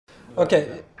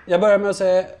Okej, jag börjar med att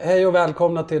säga hej och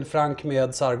välkomna till Frank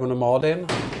med Sargon och Malin.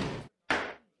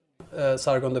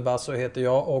 Sargon de Basso heter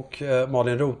jag och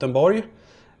Malin Rotenborg.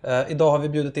 Idag har vi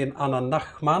bjudit in Anna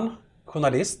Nachman,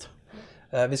 journalist.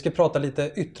 Vi ska prata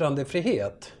lite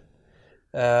yttrandefrihet.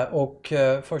 Och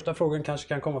första frågan kanske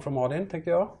kan komma från Malin, tänkte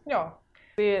jag. Ja,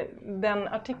 det är den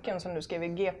artikeln som du skrev i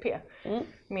GP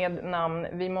med namn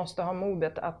 "Vi måste ha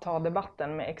modet att ta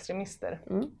debatten med extremister".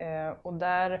 Och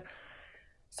där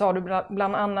sa du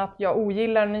bland annat: "Jag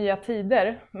ogillar nya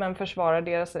tider men försvarar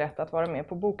deras rätt att vara med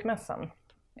på bokmässan".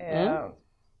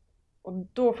 Och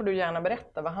då får du gärna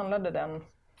berätta, vad handlade den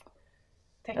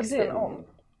texten om?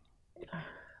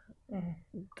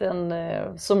 Den,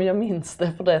 som jag minns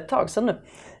det, för det ett tag sedan nu.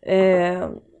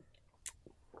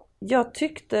 Jag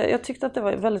tyckte att det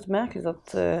var väldigt märkligt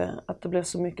att det blev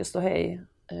så mycket ståhej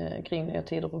kring nya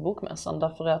tider på bokmässan.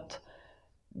 Därför att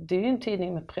det är ju en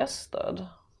tidning med pressstöd.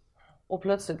 Och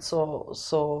plötsligt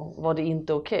så var det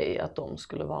inte okej att de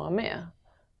skulle vara med.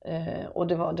 Och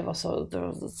det var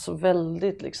så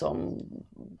väldigt liksom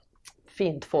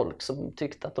fint folk som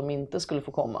tyckte att de inte skulle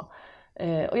få komma.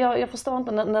 Och jag förstår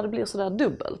inte när det blir sådär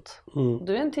dubbelt.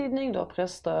 Du är en tidning, du har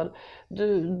pressstöd,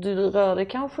 du rör dig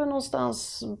kanske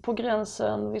någonstans på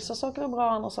gränsen. Vissa saker är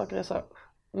bra, andra saker är så.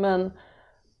 Men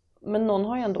någon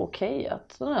har ju ändå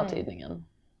okejat den här tidningen.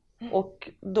 Och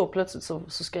då plötsligt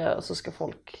så ska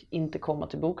folk inte komma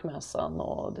till bokmässan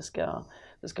och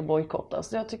det ska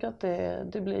bojkottas. Jag tycker att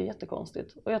det blir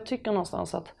jättekonstigt. Och jag tycker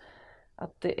någonstans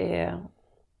att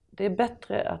det är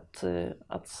bättre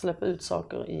att släppa ut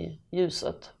saker i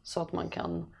ljuset så att man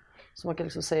kan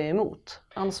liksom säga emot.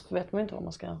 Annars vet man inte vad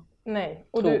man ska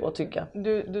tro och tycka.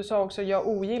 Du sa också: "Jag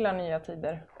ogillar nya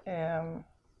tider".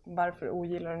 Varför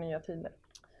ogillar du nya tider?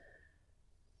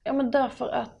 Ja, men därför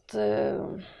att...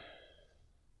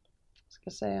 ska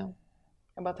jag säga...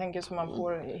 Jag bara tänker så man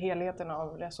får helheten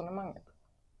av resonemanget.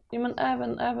 Ja,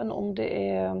 men även om det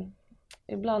är...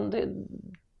 Ibland...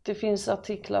 Det finns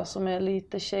artiklar som är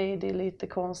lite shady, lite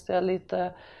konstiga,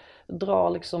 lite drar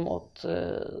liksom åt,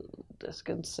 jag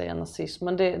ska inte säga nazism,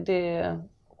 men det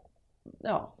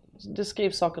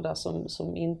skrivs saker där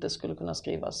som inte skulle kunna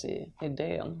skrivas i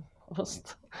DN.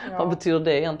 Vad betyder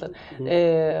det egentligen?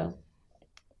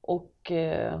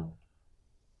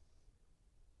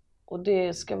 Och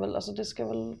det ska väl,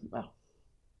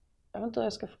 jag vet inte hur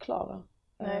jag ska förklara.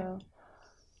 Nej.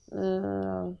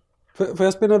 Får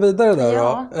jag spinna vidare där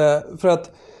då? För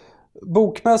att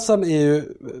bokmässan är ju,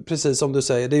 precis som du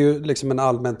säger, det är ju liksom en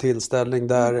allmän tillställning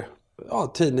där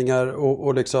tidningar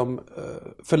och liksom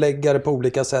förläggare på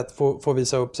olika sätt får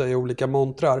visa upp sig i olika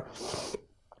montrar.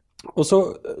 Och så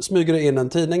smyger det in en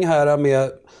tidning här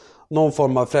med någon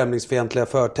form av främlingsfientliga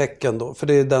förtecken då, för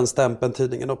det är den stämpeln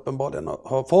tidningen uppenbarligen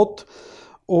har fått.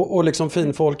 Och liksom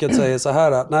finfolket säger så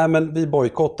här: nej, men vi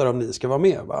bojkottar om ni ska vara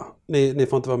med, va? Ni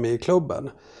får inte vara med i klubben.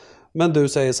 Men du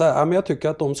säger så här: men jag tycker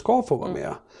att de ska få vara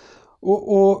med.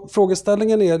 Och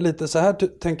frågeställningen är lite så här,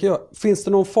 tänker jag. Finns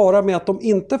det någon fara med att de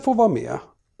inte får vara med?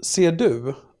 Ser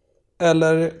du?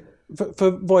 Eller,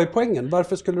 för vad är poängen?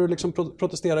 Varför skulle du liksom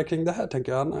protestera kring det här,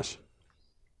 tänker jag annars?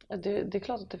 Det är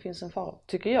klart att det finns en fara,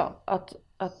 tycker jag.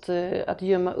 Att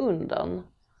gömma undan.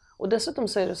 Och dessutom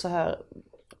säger du så här: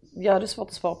 ja, det är svårt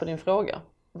att svara på din fråga.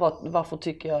 Varför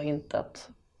tycker jag inte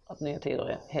att nya tider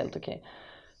är helt okej?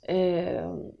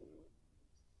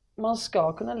 Man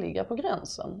ska kunna ligga på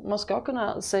gränsen. Man ska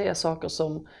kunna säga saker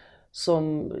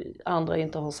som andra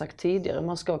inte har sagt tidigare.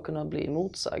 Man ska kunna bli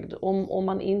motsagd. Om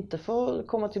man inte får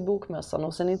komma till bokmässan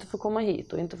och sen inte får komma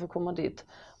hit och inte får komma dit,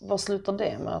 vad slutar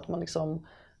det med?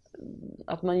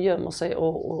 Att man gömmer sig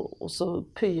och så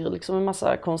pyr liksom en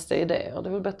massa konstiga idéer. Det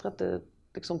är väl bättre att det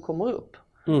liksom kommer upp.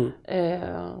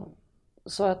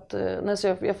 Så att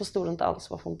jag förstod inte alls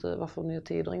varför nya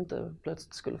tider inte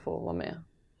plötsligt skulle få vara med.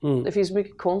 Det finns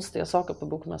mycket konstiga saker på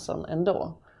bokmässan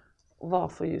ändå.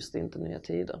 Varför just inte nya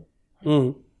tider?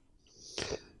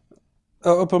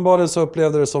 Ja, uppenbarligen så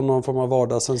upplevde det som någon form av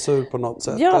vardagscensur på något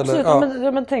sätt. Ja, absolut.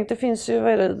 Eller, men tänk, det finns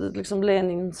ju liksom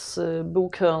Lenins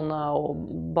bokhörna och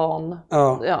barn.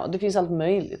 Ja, det finns allt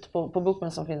möjligt. På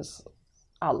bokmässan finns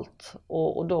allt.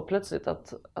 Och då plötsligt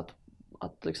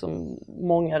att liksom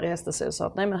många reste sig och sa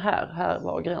att nej, men här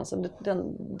var gränsen.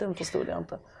 Den förstod jag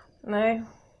inte. Nej,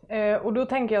 och då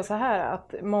tänker jag så här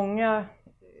att många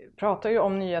pratar ju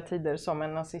om nya tider som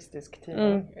en nazistisk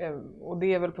tidning. Och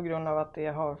det är väl på grund av att det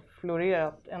har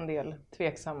florerat en del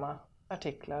tveksamma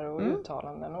artiklar och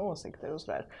uttalanden och åsikter och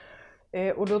sådär.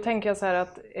 Och då tänker jag så här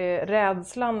att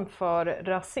rädslan för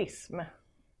rasism,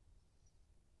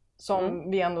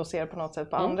 som vi ändå ser på något sätt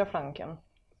på andra flanken,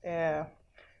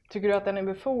 tycker du att den är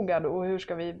befogad och hur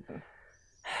ska vi...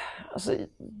 Alltså,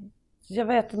 Jag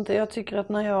vet inte, jag tycker att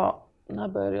när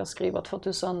började jag skriva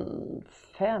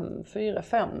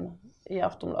 2005 i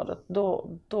Aftonbladet,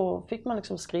 då fick man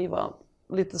liksom skriva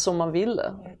lite som man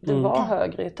ville. Det var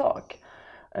högre i tak.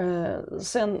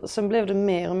 Sen blev det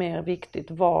mer och mer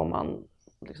viktigt var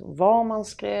man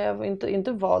skrev,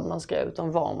 inte vad man skrev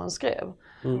utan var man skrev.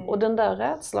 Och den där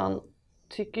rädslan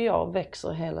tycker jag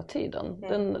växer hela tiden.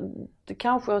 Det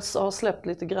kanske har släppt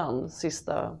lite grann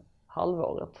sista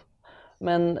halvåret.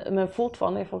 Men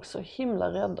fortfarande är folk så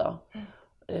himla rädda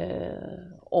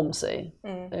om sig.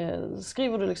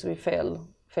 Skriver du liksom i fel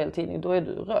tidning, då är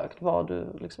du rökt.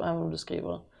 Även om du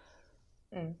skriver.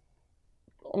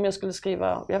 Om jag skulle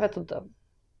skriva, jag vet inte,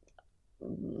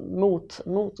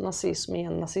 mot nazism i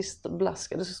en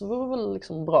nazistblaska, det vore väl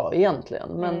liksom bra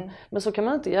egentligen. Men så kan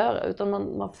man inte göra,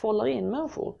 utan man fållar in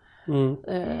människor.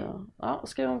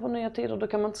 Skriver man på Nya Tider, då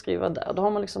kan man inte skriva där. Då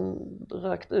har man liksom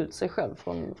rökt ut sig själv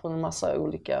från en massa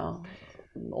olika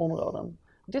områden.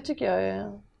 Det tycker jag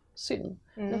är synd.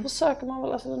 Nu försöker man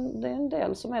väl, alltså, det är en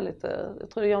del som är lite, jag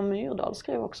tror Jan Myrdal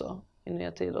skrev också i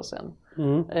Nya Tider sen.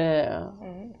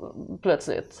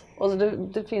 Plötsligt. Och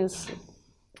det finns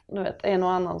en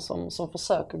och annan som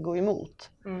försöker gå emot.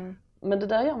 Men det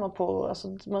där gör man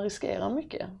man riskerar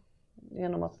mycket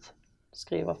genom att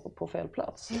skriva på fel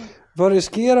plats. Vad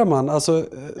riskerar man? Man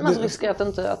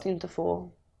riskerar att inte få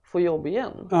jobb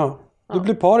igen. Ja, du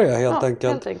blir paria helt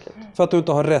enkelt. För att du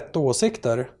inte har rätt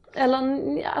åsikter.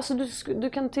 Eller du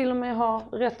kan till och med ha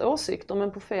rätt åsikter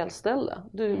men på fel ställe.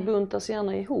 Du buntas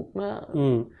gärna ihop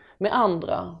med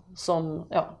andra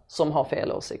som har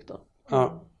fel åsikter.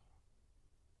 Ja.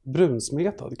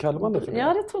 Brunsmetad, kallar man det för det?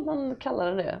 Ja, jag tror man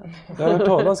kallar det. Jag har hört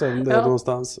talas om det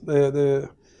någonstans.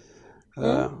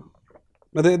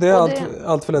 Men det är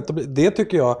allt för lätt att bli. Det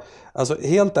tycker jag, alltså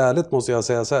helt ärligt måste jag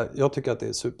säga så här, jag tycker att det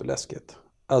är superläskigt.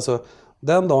 Alltså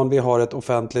den dagen vi har ett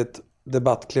offentligt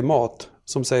debattklimat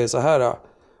som säger så här,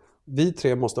 vi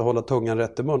tre måste hålla tungan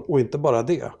rätt i mun, och inte bara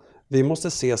det. Vi måste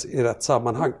ses i rätt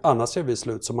sammanhang, annars är vi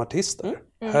slut som artister.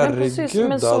 Herregud,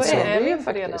 men så alltså. är det ju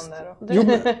faktiskt.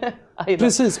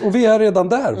 Precis, och vi är redan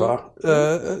där va?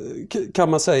 Kan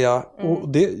man säga.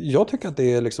 Och jag tycker att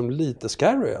det är liksom lite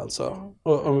scary alltså.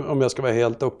 Om jag ska vara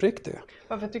helt uppriktig.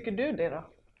 Varför tycker du det då?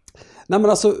 Nej men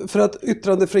alltså, för att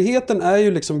yttrandefriheten är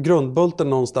ju liksom grundbulten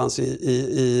någonstans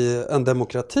i en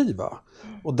demokrati va?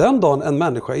 Och den dagen en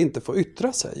människa inte får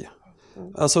yttra sig,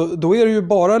 alltså då är det ju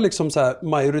bara liksom så här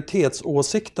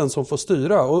majoritetsåsikten som får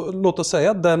styra, och låt oss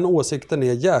säga att den åsikten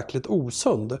är jäkligt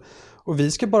osund och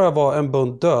vi ska bara vara en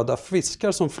bunt döda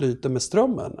fiskar som flyter med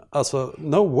strömmen. Alltså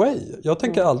no way, jag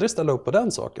tänker aldrig ställa upp på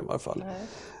den saken i alla fall.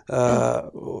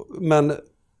 Men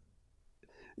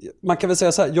man kan väl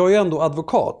säga så här, jag är ju ändå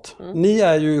advokat. Ni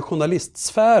är ju i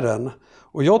journalistsfären,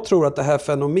 och jag tror att det här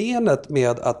fenomenet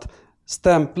med att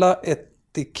stämpla,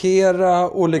 etikera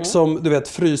och liksom du vet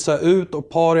frysa ut och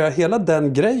paria, hela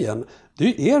den grejen, det är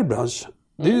ju er bransch.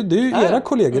 Det är ju era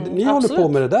kollegor. Ni håller på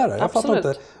med det där. Jag fattar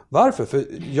inte varför, för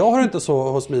jag har inte så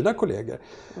hos mina kollegor.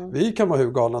 Vi kan vara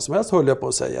hur galna som helst, höll jag på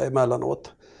att säga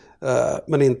emellanåt.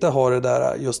 Men inte ha det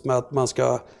där just med att man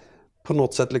ska på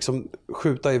något sätt liksom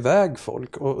skjuta iväg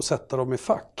folk och sätta dem i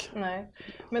fack. Nej,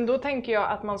 men då tänker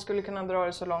jag att man skulle kunna dra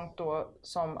det så långt då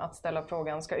som att ställa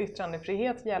frågan, ska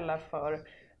yttrandefrihet gälla för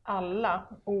alla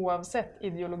oavsett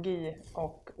ideologi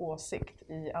och åsikt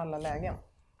i alla lägen?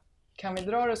 Kan vi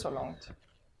dra det så långt?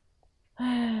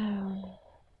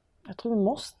 Jag tror vi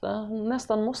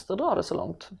nästan måste dra det så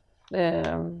långt.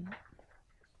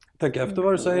 Tänk efter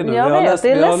vad du säger nu. Jag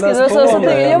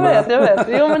vet.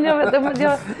 Jo, men jag vet.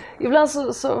 Ibland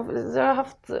så jag har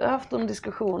haft en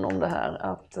diskussion om det här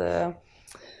att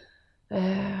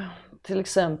till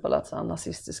exempel att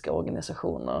nazistiska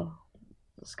organisationer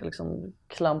ska liksom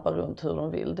klampa runt hur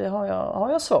de vill. Det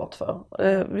har jag svårt för.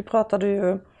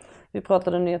 Vi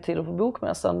pratade Nya Tider på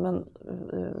Bokmässan, men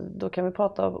då kan vi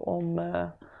prata om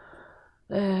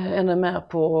ännu mer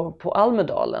på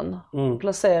Almedalen.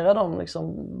 Placera dem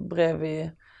liksom bredvid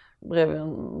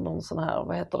någon sån här,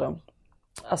 vad heter det?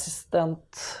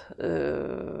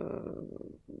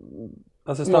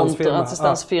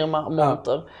 Assistansfirma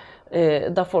monter.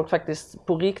 Där folk faktiskt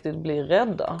på riktigt blir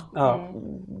rädda.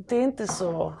 Det är inte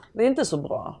så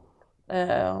bra.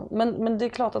 Men det är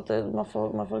klart att man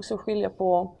får liksom skilja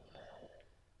på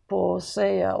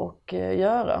säga och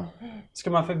göra.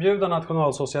 Ska man förbjuda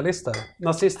nationalsocialister?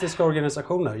 Nazistiska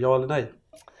organisationer, ja eller nej?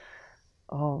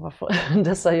 Varför?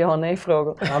 Dessa ja och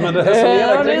nej-frågor. Ja, men det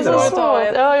resonerar kring det.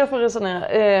 Svårt. Ja, jag får resonera.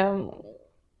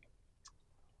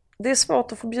 Det är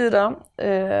svårt att förbjuda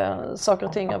saker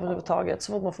och ting överhuvudtaget.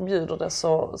 Så fort man förbjuder det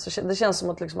så det känns som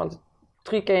att liksom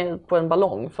trycka in på en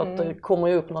ballong för att det kommer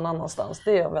ju upp någon annanstans.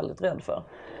 Det är jag väldigt rädd för.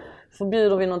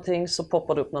 Förbjuder vi någonting så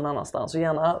poppar det upp någon annanstans och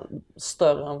gärna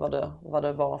större än vad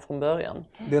det var från början.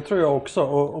 Det tror jag också.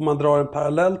 Och om man drar en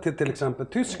parallell till exempel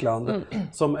Tyskland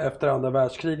som efter andra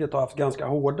världskriget har haft ganska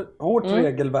hårt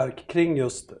regelverk kring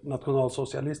just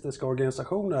nationalsocialistiska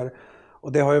organisationer.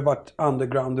 Och det har ju varit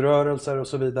underground-rörelser och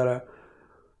så vidare.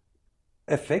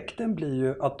 Effekten blir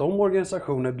ju att de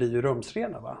organisationer blir ju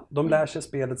rumsrena, va? De lär sig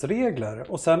spelets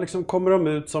regler och sen liksom kommer de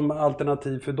ut som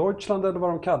alternativ för Deutschland eller vad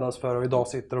de kallas för och idag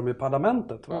sitter de i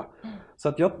parlamentet, va? Så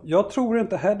att jag tror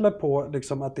inte heller på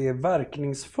liksom att det är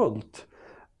verkningsfullt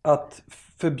att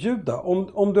förbjuda.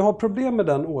 Om du har problem med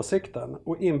den åsikten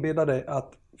och inbillar dig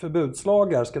att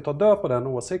förbudslagar ska ta död på den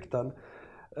åsikten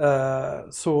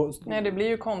så... Nej, det blir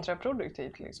ju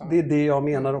kontraproduktivt liksom. Det är det jag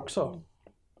menar också.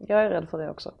 Jag är rädd för det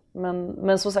också.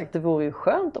 Men som sagt, det vore ju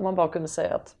skönt om man bara kunde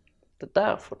säga att det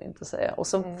där får du inte säga. Och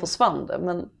sen försvann det.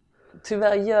 Men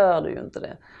tyvärr gör det ju inte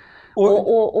det.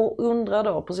 Och undrar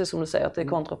då, precis som du säger, att det är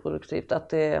kontraproduktivt. Att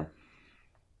det,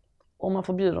 om man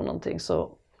förbjuder någonting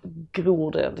så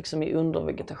gror det liksom i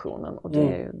undervegetationen. Och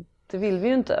det vill vi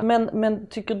ju inte. Men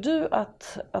tycker du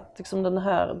att liksom den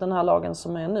här lagen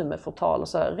som är nu med förtal och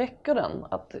så här, räcker den?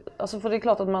 Alltså för det är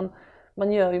klart att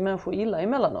man gör ju människor illa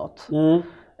emellanåt.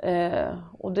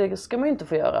 Och det ska man ju inte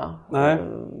få göra. Nej.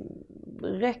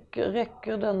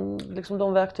 Räcker den, liksom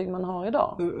de verktyg man har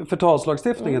idag?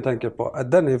 Förtalslagstiftningen tänker på.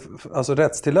 Den är, alltså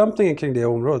rättstillämpningen kring det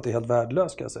området är helt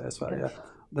värdelös, ska jag säga, i Sverige.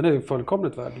 Den är ju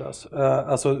fullkomligt värdelös.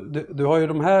 Alltså du har ju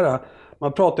de här,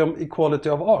 man pratar ju om equality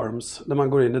of arms när man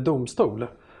går in i domstol.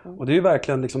 Och det är ju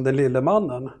verkligen liksom den lille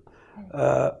mannen.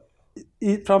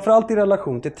 Framförallt i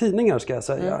relation till tidningar, ska jag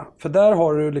säga. För där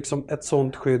har du liksom ett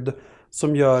sånt skydd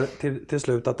som gör till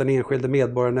slut att den enskilde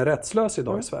medborgaren är rättslös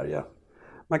idag i Sverige.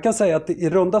 Man kan säga att i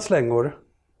runda slängor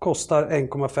kostar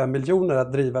 1,5 miljoner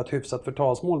att driva ett hyfsat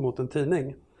förtalsmål mot en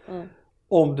tidning.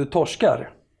 Om du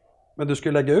torskar. Men du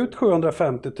skulle lägga ut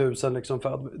 750 000 liksom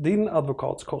för din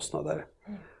advokats kostnader.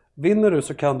 Vinner du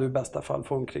så kan du i bästa fall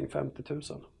få omkring 50 000.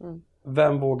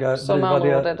 Vem vågar som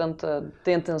driva det?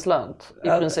 Det är inte ens lönt i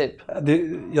princip.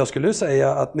 Jag skulle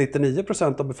säga att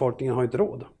 99% av befolkningen har inte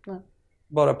råd. Nej.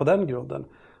 Bara på den grunden.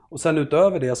 Och sen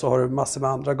utöver det så har du massor med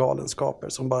andra galenskaper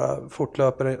som bara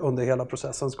fortlöper under hela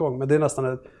processens gång. Men det är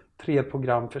nästan 3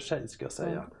 program för sig, ska jag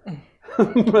säga.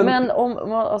 Men om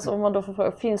man då får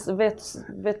fråga,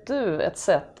 vet du ett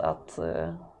sätt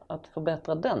att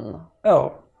förbättra den?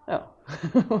 Ja.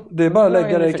 Det är bara att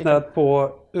lägga dig i knät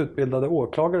på utbildade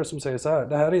åklagare som säger så här: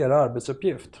 det här är er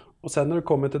arbetsuppgift. Och sen när du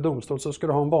kommer till domstol så ska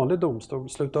du ha en vanlig domstol.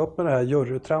 Sluta upp med det här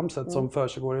jurytramset som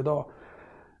försiggår idag.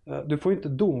 Du får inte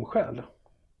domskäl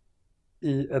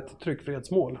i ett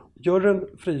tryckfrihetsmål. Juryn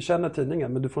frikänner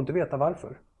tidningen, men du får inte veta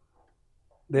varför.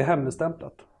 Det är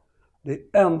hemligstämplat. Det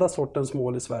är enda sortens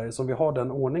mål i Sverige som vi har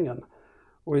den ordningen.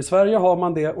 Och i Sverige har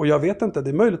man det, och jag vet inte, det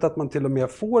är möjligt att man till och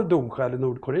med får domskäl i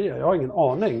Nordkorea. Jag har ingen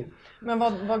aning. Men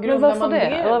vad grundar man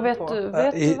det på? Vet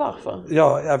du varför?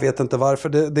 Ja, jag vet inte varför.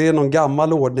 Det är någon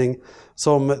gammal ordning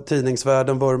som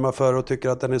tidningsvärlden vurmar för och tycker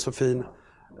att den är så fin.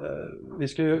 Vi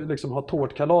ska ju liksom ha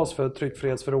tårtkalas för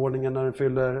tryckfrihetsförordningen när den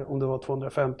fyller, om det var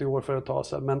 250 år för ett tag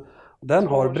sedan. Men den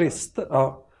har brister.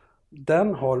 Ja,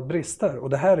 den har brister och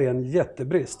det här är en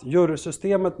jättebrist.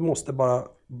 Jurysystemet måste bara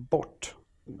bort.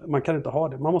 Man kan inte ha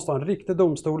det. Man måste ha en riktig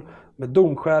domstol med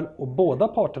domskäl och båda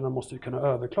parterna måste ju kunna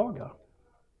överklaga.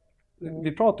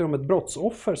 Vi pratar ju om ett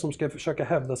brottsoffer som ska försöka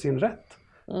hävda sin rätt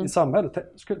i samhället.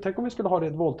 Tänk om vi skulle ha det i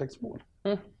ett våldtäktsmål.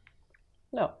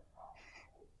 Ja.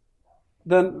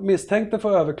 Den misstänkte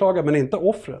får överklaga men inte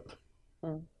offret.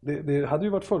 Det hade ju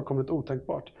varit fullkomligt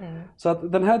otänkbart. Så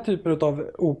att den här typen av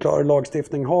oklar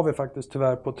lagstiftning har vi faktiskt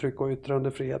tyvärr på tryck- och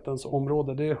yttrandefrihetens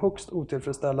område. Det är högst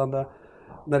otillfredsställande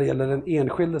när det gäller den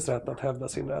enskildes rätt att hävda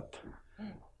sin rätt.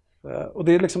 Och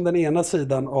det är liksom den ena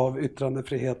sidan av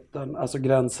yttrandefriheten, alltså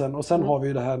gränsen. Och sen har vi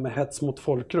ju det här med hets mot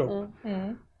folkgrupp.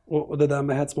 Och det där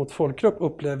med hets mot folkgrupp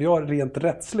upplever jag rent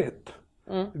rättsligt.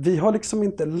 Vi har liksom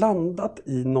inte landat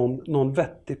i någon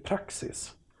vettig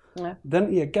praxis. Nej.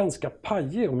 Den är ganska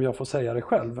pajig om jag får säga det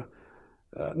själv.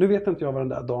 Nu vet inte jag vad den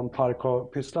där Dan Park har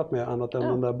pysslat med annat än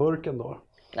den där burken då.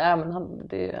 Nej, men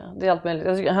det är allt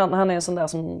möjligt. Han är en sån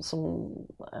där som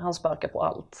han sparkar på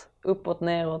allt. Uppåt,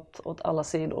 neråt, åt alla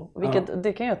sidor. Vilket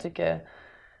det kan jag tycka är,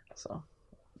 alltså,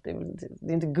 det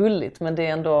är inte gulligt, men det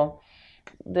är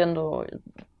ändå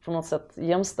på något sätt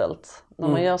jämställt när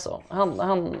man gör så.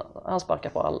 Han sparkar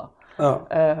på alla. Ja.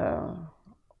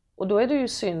 Och då är det ju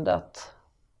synd att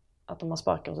om man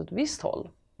sparkar åt ett visst håll,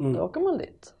 då åker man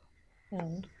dit.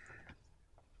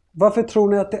 Varför tror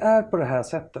ni att det är på det här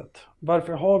sättet?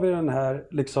 Varför har vi den här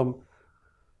liksom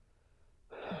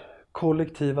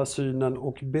kollektiva synen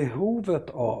och behovet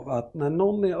av att när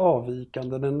någon är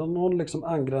avvikande, när någon liksom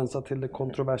angränsar till det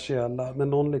kontroversiella, när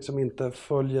någon liksom inte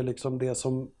följer liksom det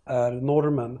som är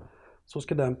normen, så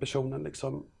ska den personen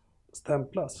liksom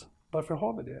stämplas. Varför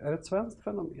har vi det? Är det ett svenskt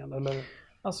fenomen? Eller?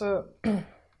 Alltså,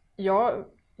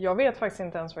 jag vet faktiskt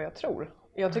inte ens vad jag tror.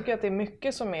 Jag tycker att det är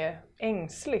mycket som är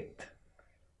ängsligt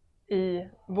i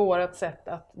vårt sätt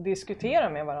att diskutera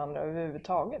med varandra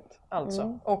överhuvudtaget.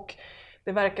 Alltså. Och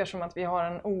det verkar som att vi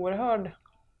har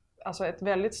ett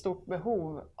väldigt stort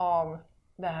behov av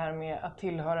det här med att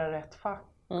tillhöra rätt fack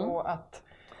och att...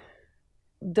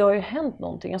 Det har ju hänt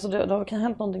någonting, alltså det har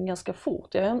hänt någonting ganska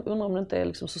fort. Jag undrar om det inte är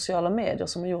liksom sociala medier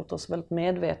som har gjort oss väldigt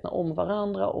medvetna om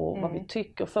varandra och vad vi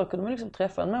tycker. Förr kunde man liksom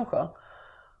träffa en människa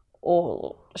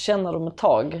och känna dem ett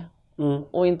tag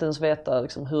och inte ens veta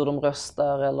liksom hur de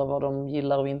röstar eller vad de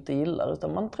gillar och inte gillar,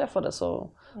 utan man träffades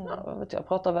och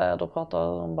pratade väder, pratade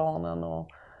om barnen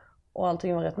och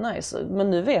allting var rätt nice. Men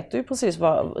nu vet du ju precis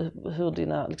vad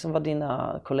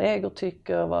dina kollegor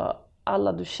tycker, vad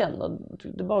alla du känner.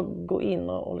 Du bara går in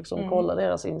och liksom kolla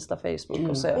deras Insta, Facebook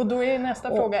och se. Och då är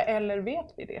nästa fråga, eller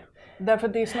vet vi det? Därför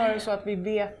att det är snarare så att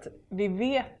vi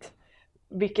vet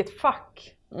vilket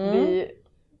fack vi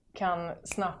kan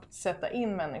snabbt sätta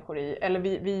in människor i. Eller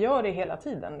vi gör det hela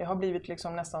tiden. Det har blivit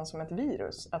liksom nästan som ett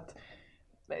virus. Att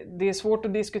det är svårt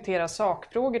att diskutera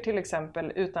sakfrågor till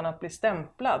exempel utan att bli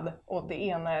stämplad åt det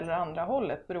ena eller andra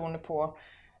hållet beroende på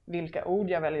vilka ord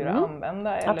jag väljer att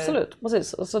använda. Eller... Absolut,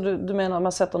 precis. Alltså du menar att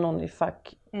man sätter någon i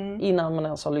fack innan man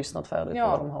ens har lyssnat färdigt på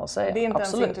vad de har att säga. Det är inte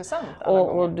Absolut. ens intressant alla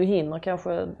gånger. Och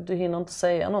du hinner inte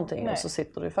säga någonting. Nej. Och så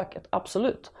sitter du i facket.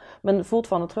 Absolut. Men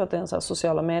fortfarande tror jag att det är en så här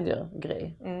sociala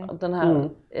medier-grej. Den här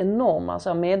enorma så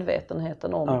här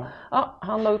medvetenheten om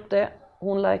han la upp det,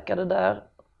 hon likade där.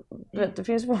 Det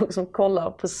finns folk som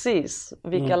kollar precis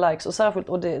vilka likes och särskilt,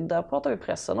 och där pratar vi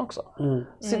pressen också.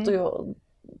 Sitter ju och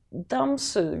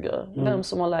dammsuger vem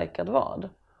som har likat vad.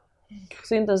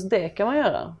 Så inte ens det kan man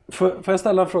göra. Får jag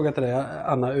ställa en fråga till dig,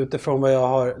 Anna, utifrån vad jag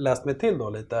har läst mig till då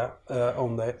lite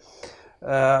om dig.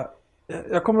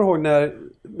 Jag kommer ihåg när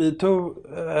MeToo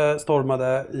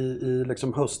stormade i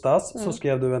liksom höstas, så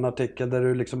skrev du en artikel där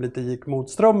du liksom lite gick mot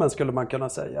strömmen, skulle man kunna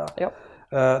säga. Ja.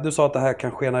 Du sa att det här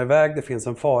kan skena iväg, det finns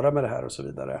en fara med det här och så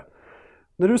vidare.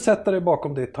 När du sätter dig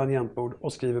bakom ditt tangentbord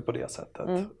och skriver på det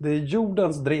sättet. Det är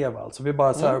jordens drev alltså. Vi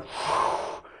bara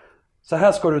så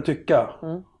här ska du tycka.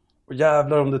 Och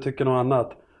jävlar om du tycker något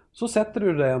annat. Så sätter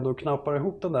du dig ändå och knappar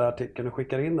ihop den där artikeln och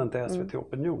skickar in den till SVT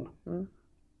Opinion.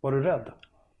 Var du rädd?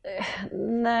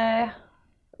 Nej,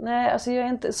 alltså jag är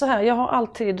inte så här. Jag har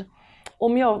alltid,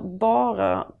 om jag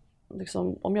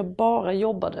bara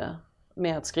jobbade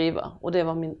med att skriva och det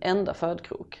var min enda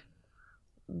födkrok,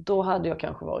 då hade jag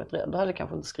kanske varit rädd. Då hade jag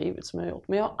kanske inte skrivit som jag gjort.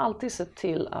 Men jag har alltid sett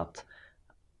till att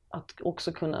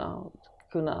också kunna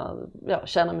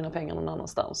tjäna mina pengar någon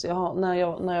annanstans. När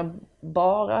jag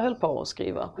bara höll på att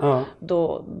skriva,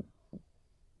 då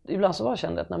ibland så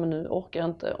kände jag att nej, men nu orkar jag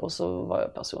inte. Och så var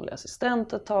jag personlig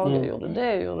assistent ett tag. Jag gjorde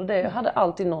det. Jag hade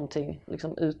alltid någonting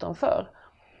liksom utanför.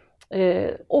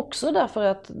 Också därför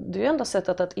att det är enda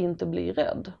sättet att inte bli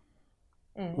rädd.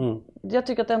 Jag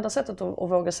tycker att det enda sättet att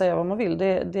våga säga vad man vill,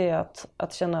 det är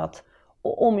att känna att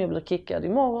om jag blir kickad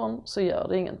imorgon så gör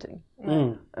det ingenting.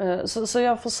 Så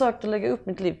jag försökte lägga upp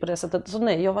mitt liv på det sättet. Så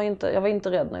nej, jag var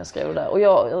inte rädd när jag skrev det där. Och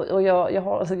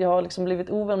jag har liksom blivit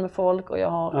ovän med folk och jag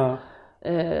har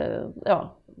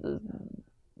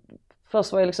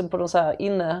först var jag liksom på någon så här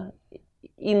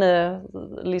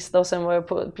inne-lista och sen var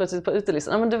jag plötsligt på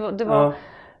utelistan. Men det var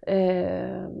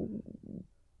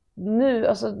nu,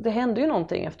 alltså det hände ju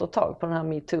någonting efter ett tag på den här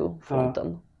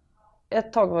MeToo-fronten.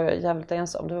 Ett tag var jag jävligt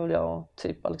ensam, det var väl jag och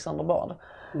typ Alexander Bard.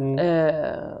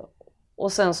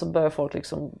 Och sen så börjar folk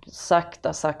liksom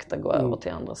sakta gå över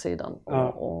till andra sidan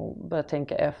och börja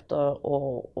tänka efter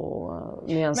och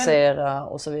nyansera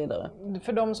och så vidare.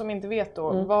 För de som inte vet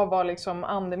då, vad var liksom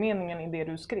andemeningen i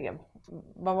det du skrev?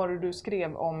 Vad var det du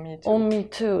skrev om MeToo? Om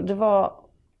MeToo, det var...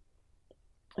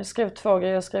 Jag skrev 2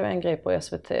 grejer. Jag skrev en grej på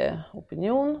SVT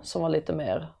Opinion som var lite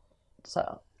mer så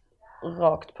här,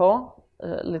 rakt på.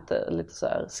 Lite så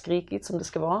här skrikigt som det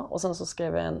ska vara. Och sen så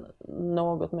skrev jag en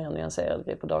något mer nyanserad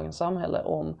grej på Dagens Samhälle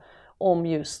om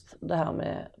just det här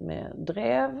med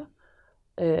drev.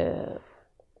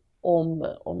 Om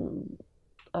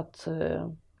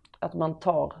att man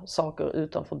tar saker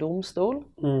utanför domstol.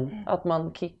 Att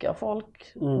man kickar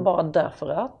folk bara därför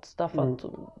att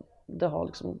det har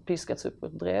liksom piskats upp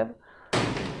ett drev.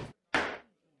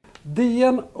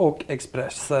 DN och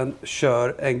Expressen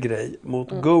kör en grej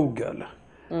mot Google.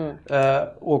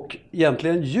 Och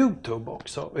egentligen YouTube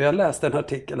också. Och jag läste en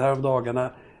artikel här om dagarna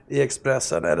i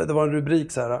Expressen. Eller det var en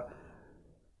rubrik så här.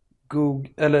 Google,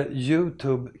 eller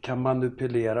YouTube kan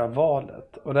manipulera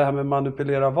valet. Och det här med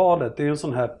manipulera valet, det är ju en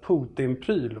sån här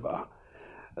Putin-pryl, va?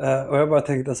 Och jag bara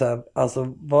tänkte så här,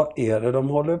 alltså vad är det de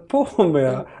håller på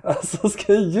med? Alltså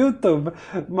ska YouTube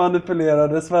manipulera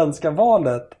det svenska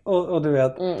valet? Och du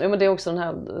vet. Ja, men det är också den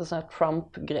här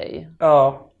Trump-grej.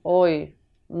 Ja. Oj,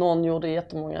 någon gjorde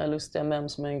jättemånga lustiga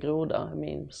memes med en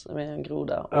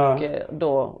groda, Ja. och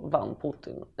då vann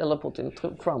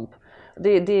Trump. Det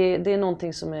är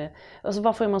någonting som är, alltså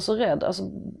varför är man så rädd? Alltså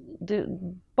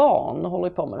barn håller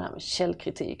ju på med det här med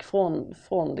källkritik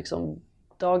från liksom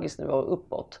dagisnivå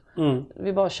uppåt.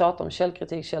 Vi bara tjatar om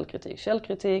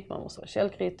källkritik, man måste vara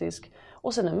källkritisk.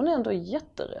 Och sen är man ändå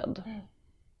jätterädd.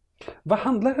 Vad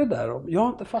handlar det där om? Jag har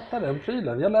inte fattat den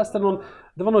prylen. Jag läste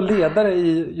det var någon ledare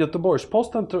i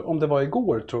Göteborgs-Posten, om det var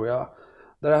igår tror jag.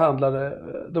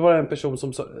 Där det var en person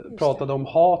som pratade om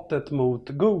hatet mot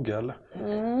Google.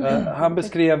 Han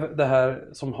beskrev det här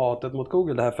som hatet mot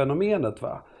Google, det här fenomenet,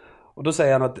 va? Och då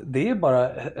säger han att det är bara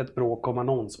ett bråk om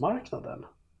annonsmarknaden.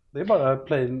 Det är bara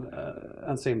plain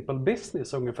and simple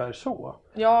business, ungefär så.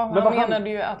 Ja, han menade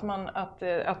ju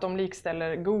att de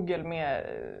likställer Google med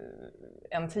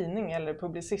en tidning eller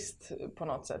publicist på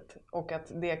något sätt. Och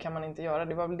att det kan man inte göra.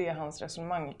 Det var väl det hans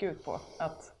resonemang gick ut på.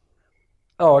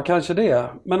 Ja, kanske det.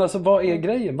 Men alltså vad är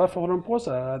grejen? Varför håller de på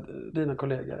så här, dina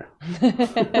kollegor?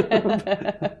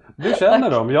 Du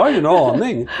känner dem, jag har ju en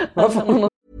aning.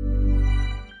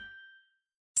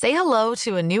 Say hello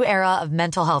to a new era of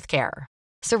mental health care.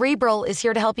 Cerebral is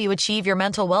here to help you achieve your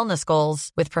mental wellness goals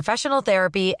with professional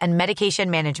therapy and medication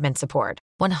management support.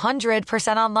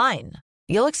 100% online.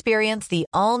 You'll experience the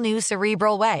all-new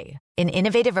Cerebral way, an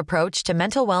innovative approach to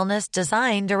mental wellness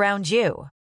designed around you.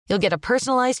 You'll get a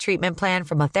personalized treatment plan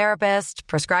from a therapist,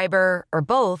 prescriber, or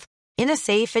both in a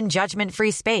safe and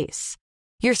judgment-free space.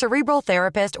 Your Cerebral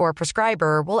therapist or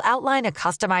prescriber will outline a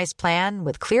customized plan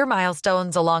with clear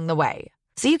milestones along the way,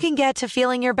 so you can get to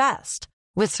feeling your best.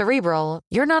 With Cerebral,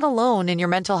 you're not alone in your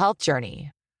mental health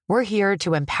journey. We're here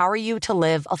to empower you to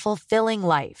live a fulfilling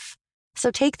life. So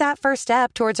take that first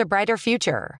step towards a brighter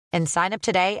future and sign up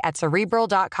today at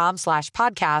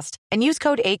Cerebral.com/podcast and use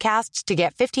code ACAST to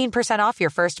get 15% off your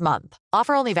first month.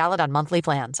 Offer only valid on monthly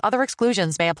plans. Other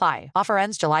exclusions may apply. Offer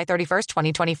ends July 31st,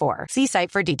 2024. See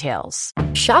site for details.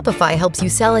 Shopify helps you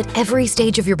sell at every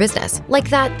stage of your business. Like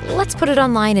that, let's put it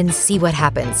online and see what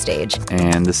happens stage.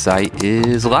 And the site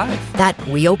is live. That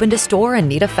we opened a store and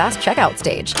need a fast checkout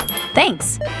stage.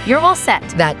 Thanks. You're all set.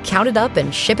 That count it up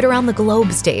and ship it around the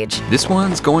globe stage. This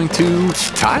one's going to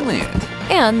Thailand.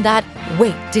 And that,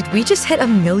 wait, did we just hit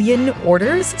 1 million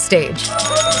orders stage?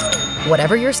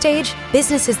 Whatever your stage,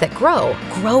 businesses that grow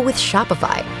with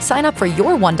Shopify. Sign up for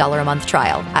your $1 a month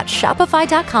trial at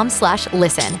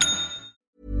shopify.com/listen.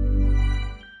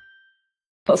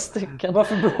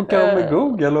 Varför bråkar de med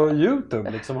Google och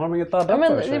YouTube? Liksom? Har de inget annat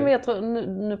för sig? Men jag tror,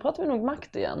 nu pratar vi nog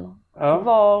makt igen. Ja.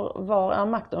 Var är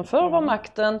makten? Förr var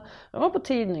makten, man var på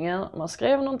tidningen, man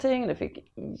skrev någonting, det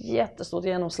fick jättestort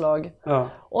genomslag. Ja.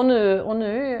 Och nu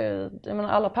jag menar,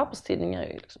 alla papperstidningar är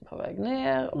ju liksom på väg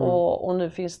ner. Och nu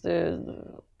finns det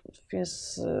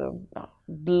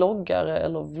bloggare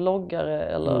eller vloggare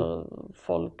eller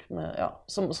folk med,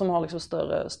 som har liksom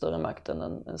större makt än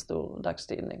en stor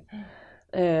dagstidning.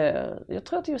 Jag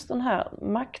tror att just den här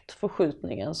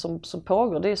maktförskjutningen som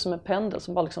pågår, det är som en pendel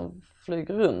som bara liksom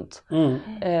flyger runt.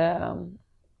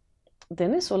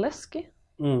 Den är så läskig.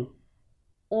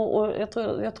 Och jag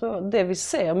tror det vi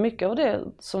ser, mycket av det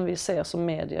som vi ser som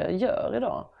media gör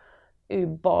idag är ju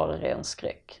bara ren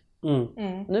skräck.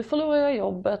 Nu förlorar jag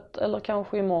jobbet eller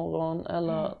kanske imorgon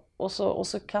eller och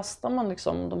så kastar man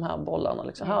liksom de här bollarna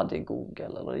liksom, det är Google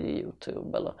eller det är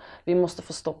YouTube eller vi måste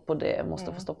få stopp på det,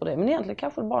 men egentligen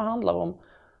kanske det bara handlar om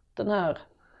den här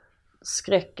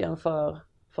skräcken för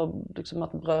liksom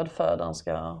att brödfödan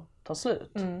ska ta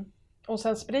slut. Och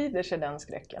sen sprider sig den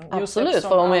skräcken. Absolut,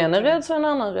 för om en är rädd så är en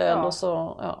annan rädd och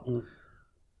så,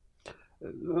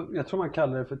 Jag tror man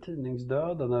kallar det för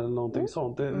tidningsdöden eller någonting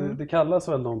sånt. Det kallas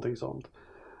väl någonting sånt.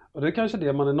 Och det är kanske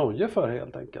det man är nöjd för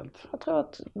helt enkelt. Jag tror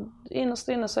att innerst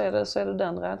inne så är det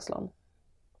den rädslan.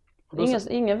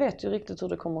 Ingen vet ju riktigt hur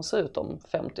det kommer att se ut om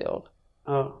 50 år.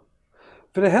 Ja.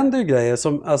 För det händer ju grejer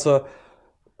som, alltså,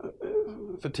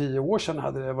 för 10 år sedan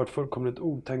hade det varit fullkomligt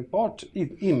otänkbart,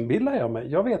 inbillar jag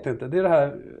mig. Jag vet inte. Det är det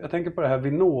här, jag tänker på det här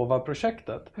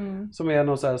Vinnova-projektet som är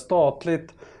något så här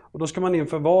statligt. Och då ska man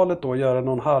inför valet då göra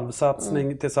någon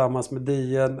halvsatsning tillsammans med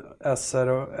DN, SR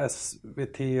och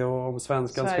SVT och om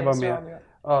Svenskan ska vara med.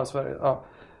 Ja, Sverige, ja.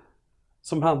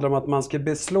 som handlar om att man ska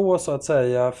beslå så att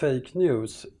säga fake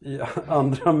news i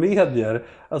andra medier.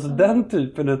 Alltså den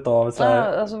typen av så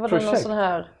här alltså var projekt. det någon sån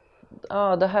här,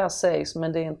 det här sägs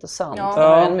men det är inte sant. Ja. Det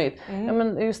här är en myt. Ja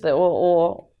men just det,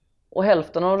 och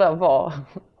hälften av det där var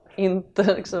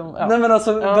inte liksom... Ja. Nej men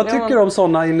alltså, vad tycker du om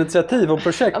sådana initiativ och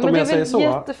projekt om jag säger så? Det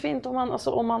är jättefint om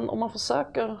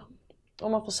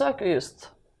man försöker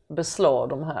just beslå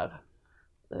de här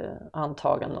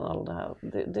antagandena eller det här.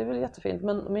 Det är väl jättefint.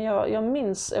 Men jag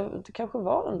minns, det kanske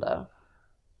var den där.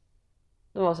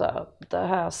 Det var så här, det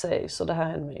här sägs och det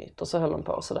här är en myt. Och så höll de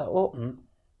på så där.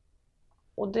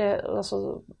 Och det,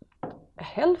 alltså,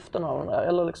 hälften av den där,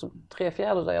 eller liksom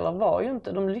 3/4 var ju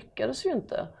inte, de lyckades ju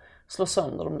inte slå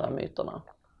sönder de där myterna.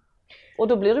 Och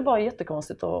då blir det bara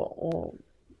jättekonstigt att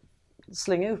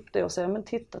slänga upp det och säga, men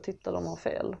titta de har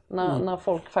fel. När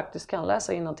folk faktiskt kan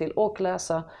läsa innantill och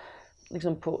läsa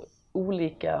liksom på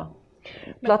olika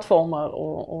plattformar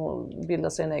och bilda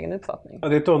sig en egen uppfattning. Ja,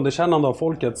 det är ett underkännande av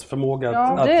folkets förmåga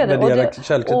att värdera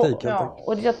källkritik.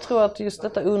 Och jag tror att just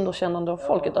detta underkännande av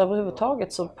folket,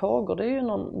 överhuvudtaget så pågår det ju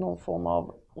någon form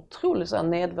av otrolig så här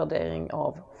nedvärdering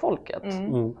av folket.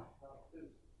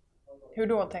 Hur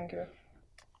då tänker du?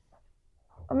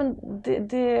 Ja men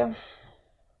det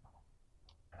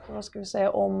vad ska vi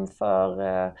säga om för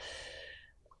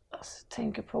alltså, jag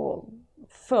tänker på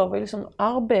förr var liksom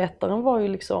arbetaren var ju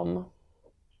liksom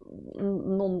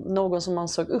någon som man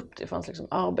såg upp till. Det fanns liksom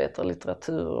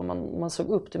arbetarlitteratur och man såg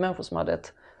upp till människor som hade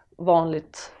ett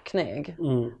vanligt knäg.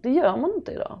 Det gör man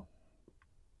inte idag.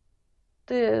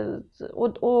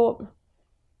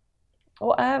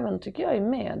 Och även tycker jag i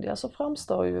media så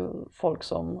framstår ju folk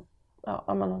som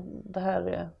det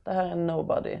här är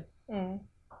nobody.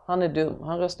 Han är dum,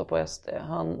 han röstar på SD,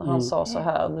 han sa så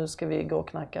här, nu ska vi gå och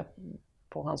knacka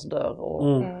på hans dörr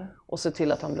och se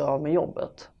till att han blir av med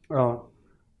jobbet. Ja.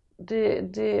 Det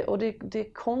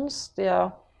är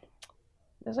konstiga,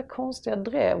 det är så konstiga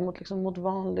drev mot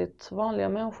vanliga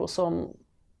människor som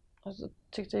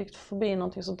tyckte jag gick förbi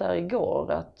någonting sånt där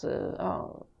igår, att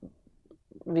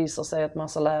visar sig att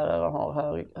massa lärare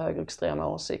har högerextrema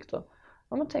åsikter.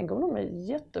 Ja, men tänk om de är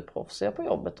jätteproffsiga på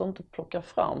jobbet och inte plockar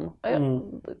fram.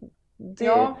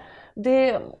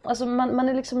 Alltså man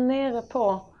är liksom nere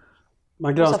på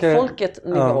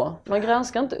folket-nivå. Ja. Man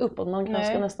granskar inte uppåt, man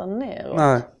granskar nästan neråt.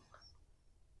 Nej.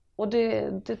 Och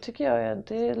det tycker jag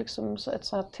det är liksom ett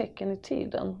så här tecken i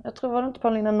tiden. Jag tror var det inte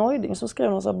Paulina Neuding som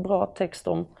skrev någon så här bra text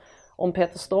om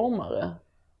Peter Stormare.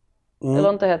 Eller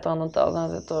inte heter han inte,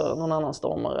 han heter någon annan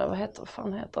stormare. Vad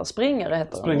fan heter han? Springare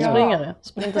heter han. Springare.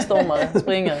 Inte stormare,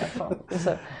 springare. Fan.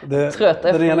 Trött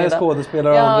den ena är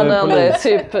skådespelare och den andra är polis.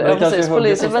 typ precis,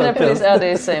 polis. Men det är polis,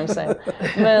 det är same.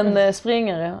 Men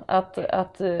springare,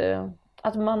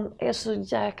 att man är så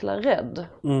jäkla rädd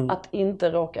att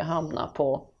inte råka hamna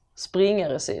på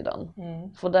springaresidan.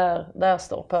 För där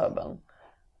står pöbeln.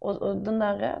 Och den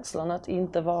där rädslan att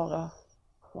inte vara,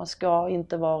 man ska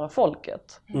inte vara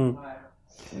folket.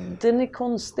 Den är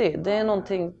konstig. Det är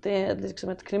någonting, det är liksom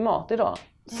ett klimat idag.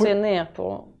 Se ner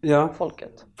på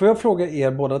folket. Får jag fråga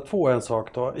er båda två en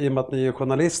sak då? I och med att ni är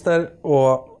journalister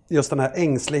och just den här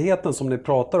ängsligheten som ni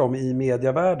pratar om i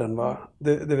medievärlden. Va?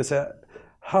 Det vill säga,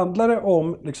 handlar det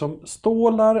om liksom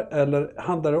stålar eller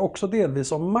handlar det också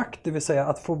delvis om makt? Det vill säga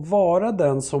att få vara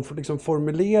den som liksom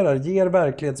formulerar, ger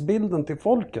verklighetsbilden till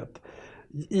folket.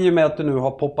 I och med att det nu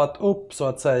har poppat upp så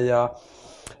att säga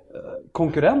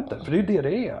konkurrenter, för det är ju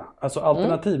det är. Alltså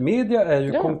alternativmedia är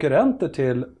ju konkurrenter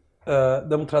till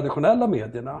de traditionella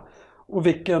medierna. Och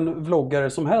vilken vloggare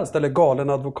som helst eller galen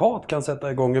advokat kan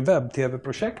sätta igång en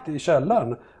webb-tv-projekt i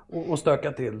källaren och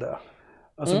stöka till det.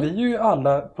 Alltså vi är ju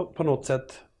alla på något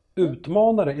sätt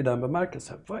utmanare i den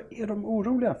bemärkelsen. Vad är de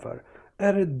oroliga för?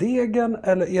 Är det degen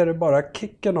eller är det bara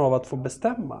kicken av att få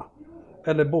bestämma?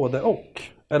 Eller både och?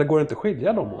 Eller går det inte att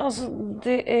skilja dem åt? Alltså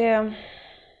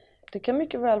det kan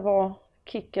mycket väl vara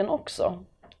kicken också.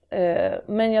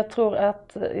 Men jag tror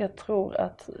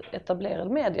att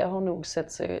etablerad media har nog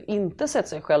inte sett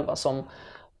sig själva som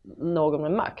någon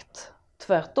med makt.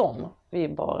 Tvärtom, vi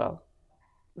bara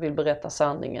vill berätta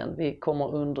sanningen, vi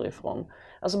kommer underifrån.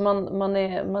 Alltså man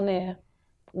är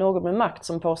någon med makt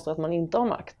som påstår att man inte har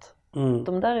makt.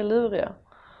 De där är luriga.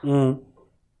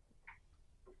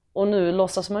 Och nu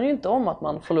låtsas man ju inte om att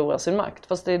man förlorar sin makt,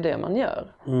 fast det är det man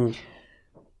gör.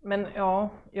 Men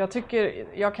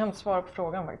jag kan inte svara på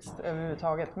frågan faktiskt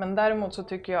överhuvudtaget. Men däremot så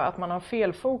tycker jag att man har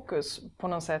fel fokus på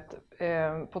något sätt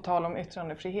på tal om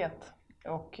yttrandefrihet.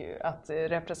 Och att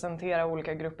representera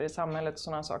olika grupper i samhället och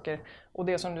sådana saker. Och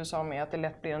det som du sa med att det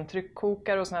lätt blir en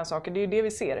tryckkokare och sådana saker, det är ju det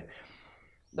vi ser.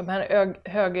 de här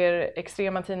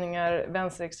högerextrema tidningar,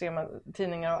 vänsterextrema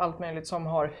tidningar och allt möjligt som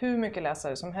har hur mycket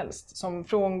läsare som helst. Som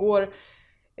frångår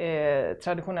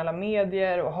traditionella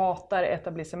medier och hatar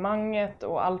etablissemanget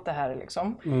och allt det här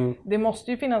liksom. Det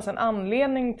måste ju finnas en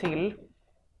anledning till.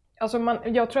 Alltså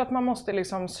jag tror att man måste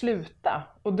liksom sluta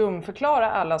och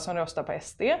dumförklara alla som röstar på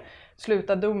SD.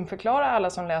 Sluta dumförklara alla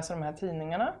som läser de här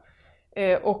tidningarna.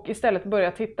 Och istället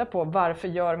börja titta på varför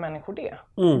gör människor det?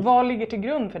 Vad ligger till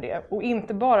grund för det? Och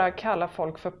inte bara kalla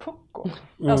folk för pucko.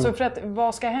 Alltså för att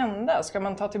vad ska hända? Ska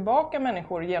man ta tillbaka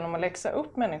människor genom att läxa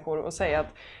upp människor och säga att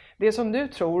det som du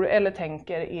tror eller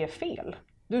tänker är fel?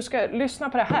 Du ska lyssna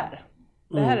på det här.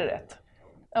 Det här är rätt.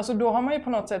 Alltså då har man ju på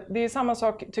något sätt, det är samma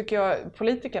sak tycker jag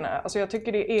politikerna. Alltså jag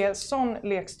tycker det är sån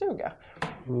lekstuga.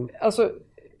 Alltså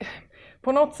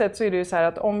på något sätt så är det ju så här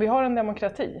att om vi har en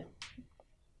demokrati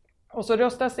och så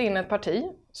röstas in ett parti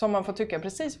som man får tycka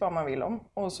precis vad man vill om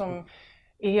och som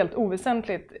är helt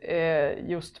oväsentligt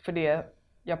just för det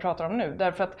jag pratar om nu.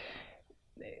 Därför att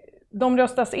de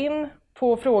röstas in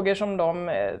på frågor som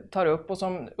de tar upp och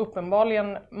som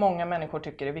uppenbarligen många människor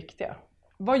tycker är viktiga.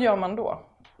 Vad gör man då?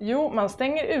 Jo, man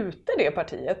stänger ute det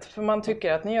partiet för man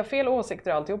tycker att ni har fel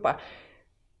åsikter och alltihopa.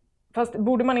 Fast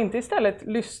borde man inte istället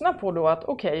lyssna på då att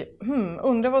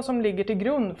undrar vad som ligger till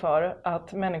grund för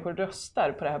att människor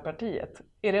röstar på det här partiet?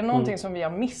 Är det någonting som vi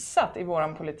har missat i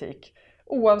våran politik?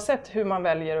 Oavsett hur man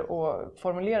väljer att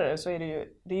formulera det så är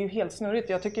det är ju helt snurrigt.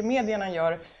 Jag tycker medierna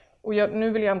gör, och nu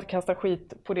vill jag inte kasta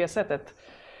skit på det sättet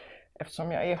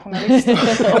eftersom jag är journalist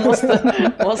och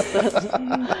måste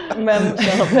men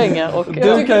tjäna pengar. Och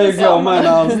du kan ju glömma en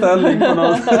anställning på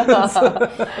något sätt.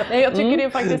 Nej, jag tycker det är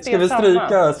faktiskt Ska vi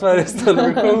stryka Sveriges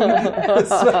Television?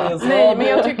 Nej, men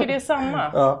jag tycker det är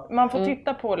samma. Ja. Man får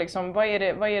titta på liksom, vad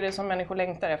är det som människor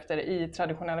längtar efter i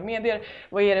traditionella medier?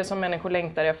 Vad är det som människor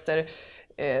längtar efter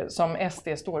som SD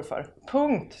står för?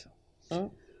 Punkt.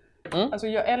 Alltså,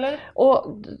 eller? Och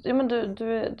ja, men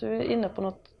du är inne på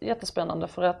något jättespännande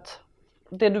för att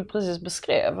det du precis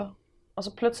beskrev,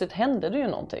 alltså plötsligt hände det ju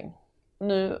någonting.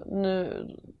 Nu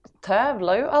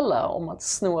tävlar ju alla om att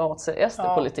sno åt sig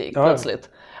SD-politik plötsligt.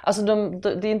 Alltså det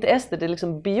är inte SD, det är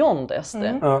liksom beyond SD.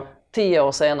 10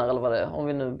 år senare eller vad det är, om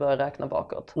vi nu börjar räkna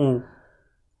bakåt.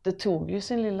 Det tog ju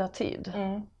sin lilla tid.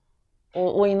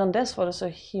 Och innan dess var det så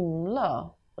himla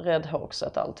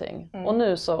räddhågset allting. Och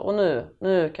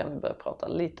nu kan vi börja prata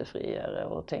lite friare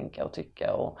och tänka och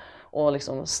tycka och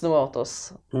liksom snå åt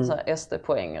oss så här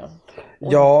SD-poänger.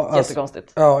 Ja,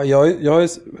 jättekonstigt.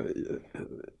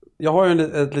 Jag har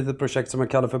ju ett litet projekt som jag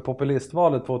kallar för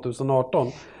Populistvalet 2018.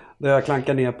 Där jag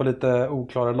klankar ner på lite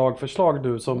oklara lagförslag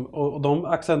nu och de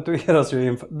accentueras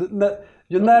ju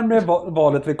ju närmare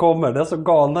valet vi kommer, desto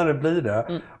galnare blir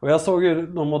det. Och jag såg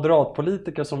ju någon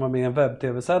moderatpolitiker som var med i en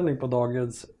webb-tv-sändning på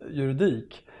Dagens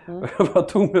Juridik. Och jag bara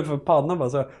tog mig för pannan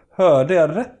och så hörde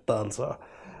jag rätt alltså.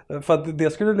 För att det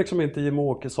skulle liksom inte Jimmie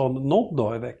Åkesson någon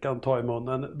dag i veckan ta i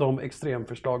munnen de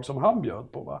extremförslag som han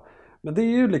bjöd på, va. Men det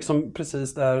är ju liksom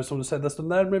precis där som du säger, desto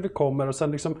närmare vi kommer och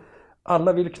sen liksom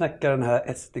alla vill knäcka den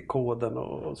här SD-koden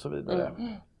och så vidare.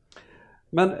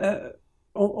 Men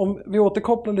om vi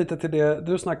återkopplar lite till det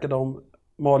du snackade om,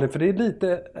 Malin, för det är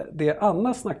lite det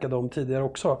Anna snackade om tidigare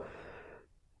också.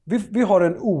 Vi har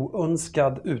en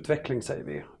oönskad utveckling, säger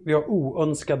vi. Vi har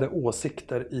oönskade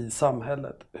åsikter i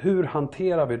samhället. Hur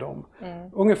hanterar vi dem?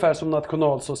 Ungefär som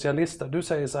nationalsocialister. Du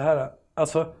säger så här,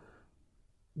 alltså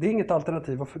det är inget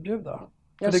alternativ att förbjuda.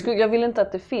 Jag vill inte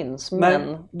att det finns,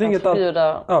 men det är att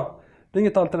förbjuda... Det är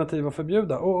inget alternativ att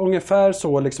förbjuda. Och ungefär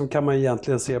så liksom kan man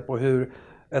egentligen se på hur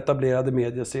etablerade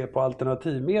medier ser på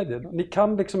alternativmedier. Ni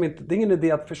kan liksom inte, det är ingen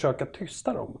idé att försöka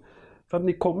tysta dem. För att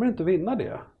ni kommer inte vinna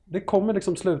det. Det kommer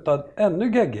liksom sluta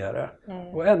ännu geggigare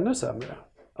och ännu sämre.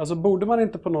 Alltså borde man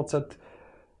inte på något sätt,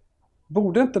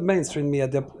 borde inte mainstream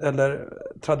media eller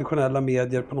traditionella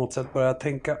medier på något sätt börja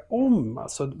tänka om?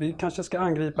 Alltså vi kanske ska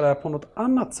angripa det här på något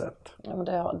annat sätt. Ja, men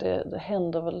det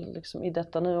händer väl liksom i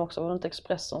detta nu också. Var det inte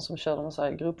Expressen som körde en så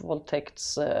här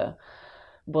gruppvåldtäkts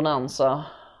bonanza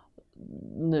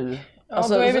nu? Ja,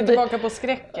 alltså, då är vi tillbaka på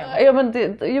skräcken.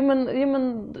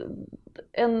 Men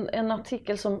en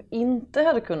artikel som inte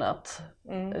hade kunnat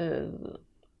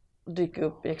dyka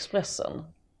upp i Expressen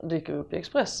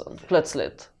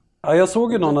plötsligt. Ja, jag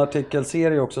såg ju någon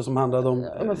artikelserie också som handlade om...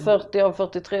 Men 40 av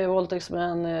 43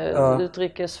 våldtäktsmän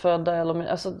utrikesfödda eller...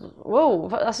 Alltså,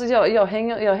 wow! Alltså jag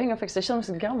hänger faktiskt... Jag känner mig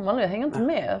så gammal nu, jag hänger inte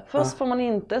med. Först får man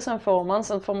inte, sen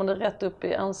får man det rätt upp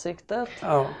i ansiktet.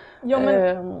 Ja,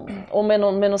 men... Och med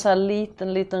någon så här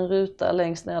liten ruta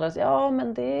längst ner där. Ja,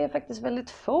 men det är faktiskt väldigt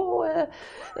få.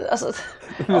 Alltså,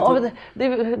 ja,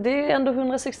 det är ändå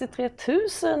 163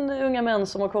 000 unga män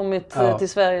som har kommit till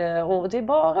Sverige. Och det är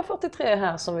bara 43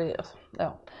 här som vi...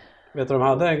 Ja. Vet du, de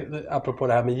hade, apropå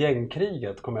det här med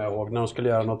gängkriget, kommer jag ihåg, när de skulle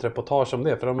göra något reportage om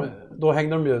det. För då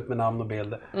hängde de ju ut med namn och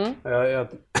bild.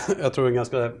 Jag tror en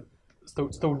ganska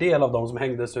stor del av de som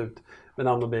hängdes ut med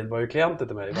namn och bild var ju klienter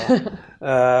till mig.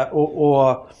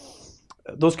 Och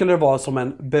då skulle det vara som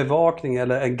en bevakning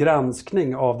eller en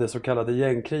granskning av det så kallade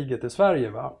gängkriget i Sverige.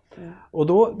 Va? Och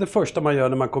då, det första man gör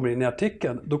när man kommer in i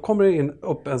artikeln, då kommer det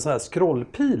upp en sån här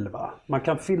scrollpil. Va? Man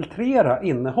kan filtrera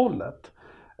innehållet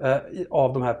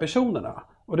av de här personerna.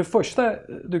 Och det första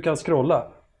du kan scrolla,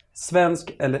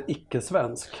 svensk eller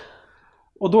icke-svensk.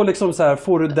 Och då liksom så här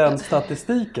får du den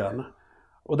statistiken.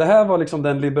 Och det här var liksom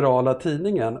den liberala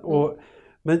tidningen.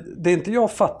 Men det inte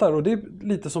jag fattar, och det är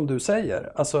lite som du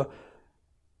säger. Alltså,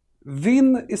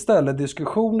 vinn istället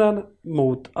diskussionen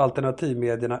mot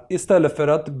alternativmedierna istället för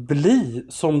att bli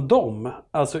som dem.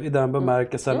 Alltså i den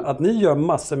bemärkelsen att ni gör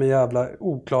massor med jävla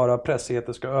oklara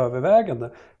pressetiska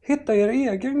överväganden. Hitta er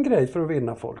egen grej för att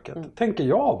vinna folket. Tänker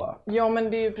jag, va? Ja,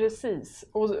 men det är ju precis.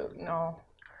 Och,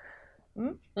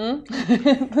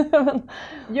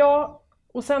 ja,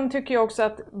 och sen tycker jag också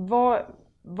att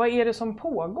vad är det som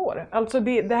pågår? Alltså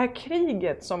det här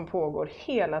kriget som pågår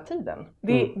hela tiden.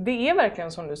 Det är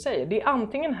verkligen som du säger. Det är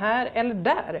antingen här eller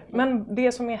där. Men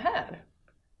det som är här.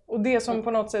 Och det som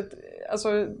på något sätt,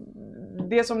 alltså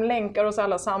det som länkar oss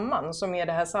alla samman, som är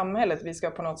det här samhället vi ska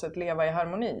på något sätt leva i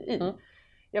harmoni i.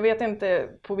 Jag vet inte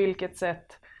på vilket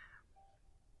sätt.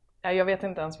 Jag vet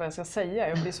inte ens vad jag ska säga.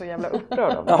 Jag blir så jävla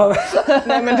upprörd av det.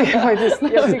 Nej, men det är faktiskt,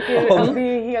 jag tycker att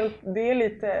det är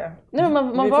lite... Nej,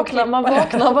 men man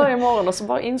vaknar varje morgon och så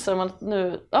bara inser man att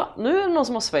nu är det någon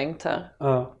som har svängt här.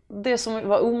 Det som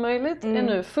var omöjligt är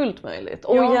nu fullt möjligt.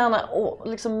 Och gärna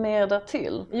liksom mer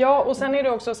därtill. Ja, och sen är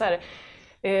det också så här...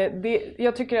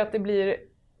 jag tycker att det blir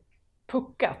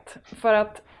puckat. För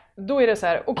att då är det så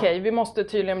här, okej, vi måste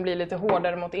tydligen bli lite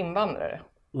hårdare mot invandrare.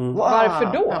 Wow. Varför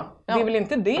då? Ja. Det är väl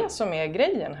inte det som är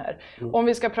grejen här. Om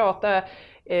vi ska prata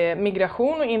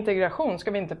migration och integration,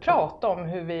 ska vi inte prata om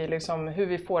hur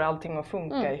vi får allting att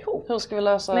funka ihop. Hur ska vi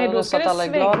lösa det? Då ska att alla är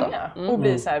glada? Och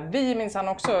bli så här, vi är minsann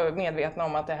också medvetna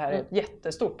om att det här är ett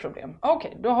jättestort problem.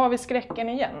 Okej, då har vi skräcken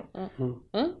igen.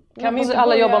 Kan vi inte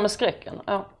alla jobba med skräcken?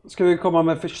 Ja. Ska vi komma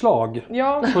med förslag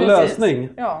på precis. lösning?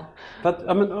 Ja. För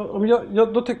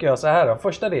att, då tycker jag så här då,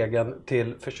 första regeln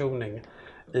till försoning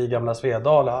i gamla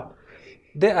Svedala,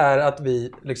 det är att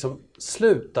vi liksom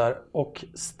slutar och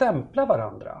stämpla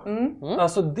varandra.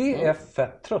 Alltså det är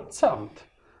fett tröttsamt.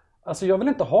 Alltså jag vill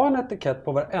inte ha en etikett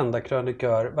på varenda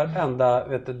krönikör, varenda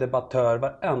debattör,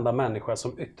 varenda människa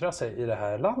som yttrar sig i det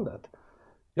här landet.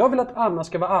 Jag vill att Anna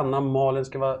ska vara Anna, Malin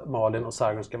ska vara Malin och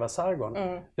Sargon ska vara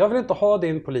Sargon. Jag vill inte ha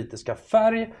din politiska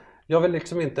färg. Jag vill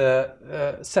liksom inte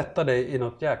sätta dig i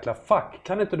något jäkla fack.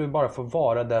 Kan inte du bara få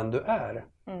vara den du är?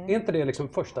 Är inte det liksom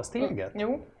första steget?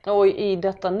 Jo. Och i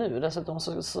detta nu dessutom,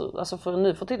 alltså för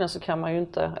nu för tiden så kan man ju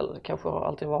inte, eller kanske har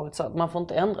alltid varit så att man får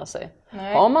inte ändra sig.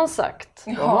 Nej. Har man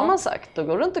sagt, då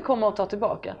går det inte komma och ta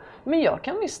tillbaka. Men jag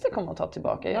kan visst komma och ta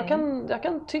tillbaka. Jag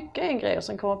kan tycka en grej och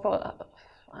sen komma på,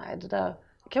 nej det där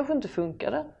kanske inte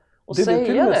funkade. Och det är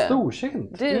till och med det.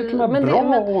 Storsint. Det är till och med bra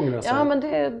att ångra sig. Ja, men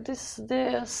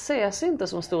det ses inte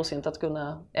som storsint att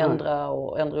kunna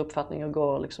ändra uppfattning och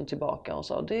gå liksom tillbaka och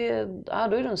så. Då är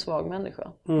du en svag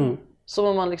människa. Så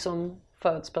om man liksom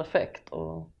föds perfekt.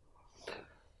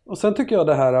 Och sen tycker jag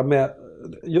det här med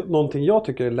någonting jag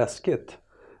tycker är läskigt.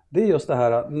 Det är just det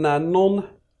här när någon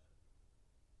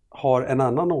har en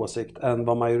annan åsikt än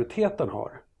vad majoriteten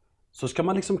har. Så ska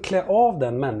man liksom klä av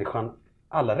den människan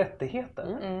alla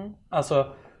rättigheter. Alltså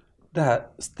det här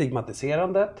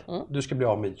stigmatiserandet. Du ska bli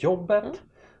av med jobbet.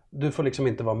 Du får liksom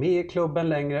inte vara med i klubben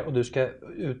längre. Och du ska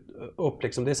upp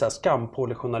liksom, det är så här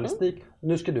skampålejournalistik.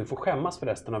 Nu ska du få skämmas för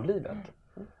resten av livet.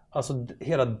 Alltså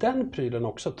hela den prylen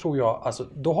också tror jag. Alltså,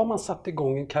 då har man satt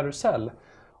igång en karusell.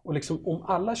 Och liksom om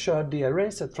alla kör det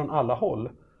racet från alla håll.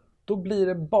 Då blir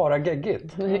det bara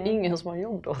geggigt. Det är ingen som har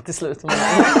jobb då till slut.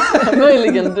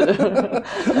 Möjligen du.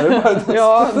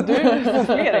 Ja, du får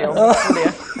flera jobb för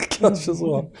det. Kanske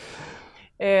så.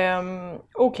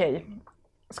 Okej.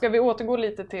 Ska vi återgå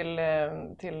lite till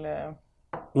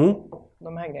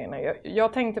de här grejerna?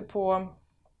 Jag tänkte på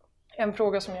en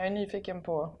fråga som jag är nyfiken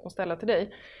på att ställa till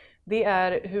dig. Det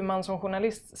är hur man som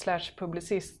journalist /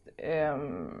 publicist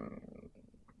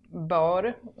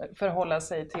bör förhålla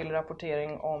sig till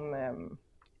rapportering om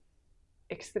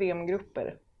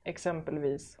extremgrupper,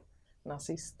 exempelvis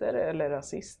nazister eller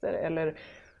rasister eller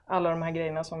alla de här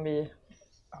grejerna som vi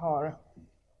har.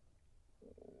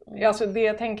 Alltså det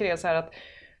jag tänker är så här att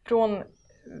från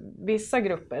vissa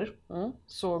grupper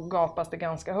så gapas det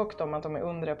ganska högt om att de är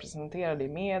underrepresenterade i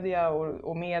media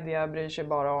och media bryr sig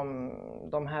bara om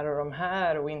de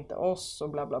här och inte oss och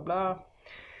bla bla bla.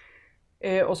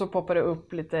 Och så poppar det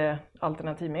upp lite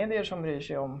alternativmedier som bryr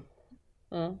sig om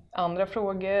andra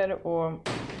frågor och...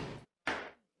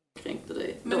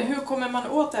 Men hur kommer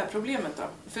man åt det här problemet då?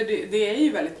 För det är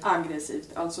ju väldigt aggressivt,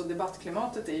 alltså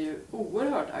debattklimatet är ju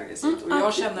oerhört aggressivt och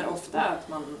jag känner ofta att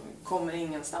man kommer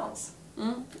ingenstans.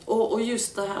 Och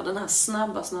just det här, den här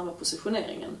snabba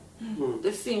positioneringen.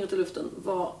 Det fingret i luften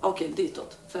var okej,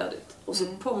 ditåt, färdigt. Och så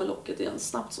på med locket igen,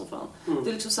 snabbt som fan. Det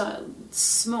är liksom så här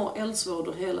små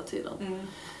eldsvådor hela tiden.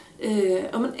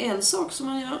 Ja, men en sak som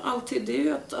man gör alltid, det är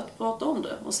ju att prata om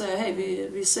det och säga hej,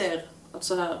 vi ser att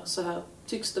så här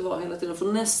tycks det vara hela tiden. För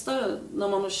nästa, när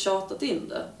man har tjatat in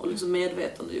det och liksom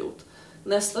medvetandegjort,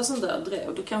 nästa sån där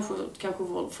drev, då kanske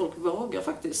folk vågar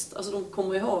faktiskt. Alltså de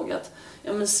kommer ihåg att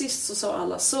ja, men sist så sa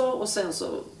alla så och sen så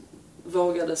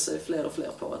vågade sig fler och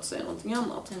fler på att säga någonting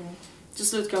annat. Till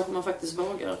slut kanske man faktiskt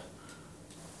vågar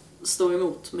stå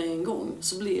emot med en gång,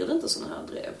 så blir det inte såna här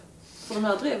drev. För de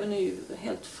här dreven är ju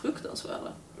helt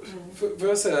fruktansvärda. Får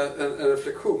jag säga en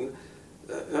reflektion?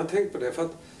 Jag har tänkt på det, för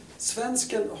att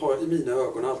svensken har i mina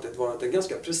ögon alltid varit en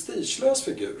ganska prestigelös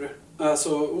figur.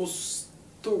 Alltså, och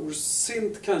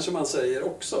storsint kanske man säger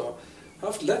också. Har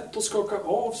haft lätt att skaka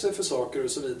av sig för saker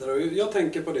och så vidare. Och jag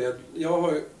tänker på det, jag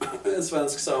har ju en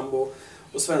svensk sambo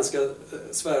och svenska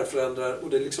svärföräldrar och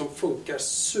det liksom funkar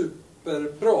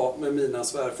superbra med mina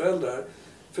svärföräldrar.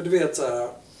 För du vet så här,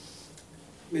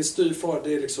 min styvfar,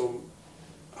 det är liksom,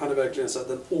 han är verkligen så här,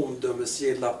 den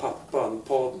omdömesgilla pappan,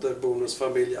 pater,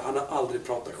 bonusfamilj. Han har aldrig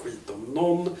pratat skit om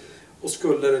någon. Och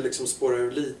skulle det liksom spåra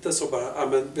ur lite så bara, ja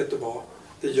men vet du vad,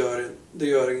 det gör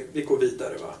vi går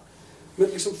vidare va. Men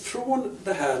liksom från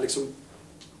det här liksom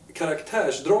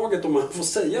karaktärsdraget, om man får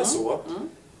säga så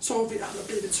har vi alla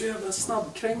blivit så jävla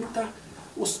snabbkränkta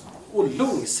och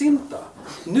långsinta.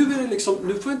 Nu är det liksom,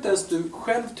 nu får inte ens du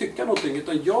själv tycka någonting,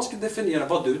 utan jag ska definiera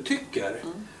vad du tycker.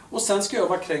 Och sen ska jag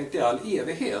vara kränkt i all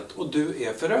evighet och du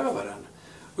är förövaren.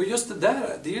 Och just det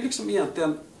där, det är ju liksom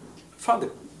egentligen, fan det,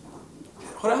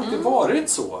 har det alltid varit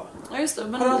så? Ja, just det,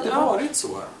 men, har det alltid varit så?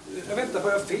 Jag vet inte,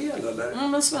 har jag fel eller?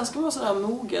 Men svenskan var sådär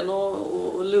mogen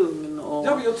och lugn. Och,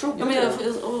 ja, men jag tror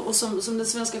det. Och som den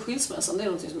svenska skilsmässan, det är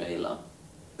någonting som jag gillar.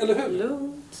 Eller hur?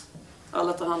 Lugnt.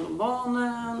 Alla tar hand om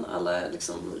barnen, alla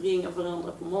liksom ringer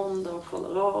varandra på måndag och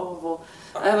kollar av. Och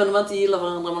även om man inte gillar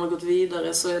varandra, man har gått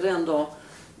vidare, så är det ändå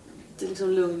det är liksom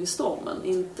lugn i stormen.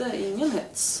 Ingen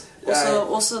hets. Men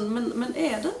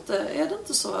är det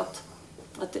inte så att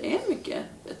det är mycket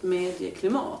ett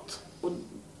medieklimat och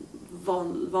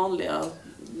vanliga,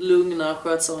 lugna,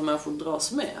 skötsamma människor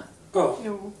dras med? Ja.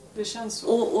 Jo, det känns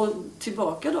så. Och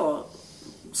tillbaka då,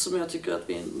 som jag tycker att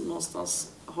vi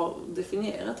någonstans har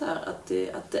definierat här, att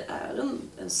det är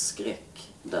en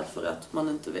skräck därför att man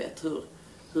inte vet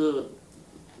hur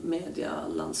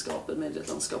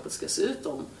medielandskapet ska se ut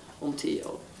om 10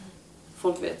 år.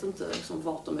 Folk vet inte liksom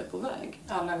vart de är på väg.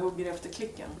 Alla hugger efter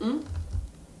klicken.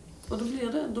 Och då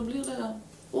blir det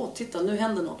titta, nu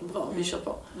händer något bra, vi kör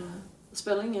på. Det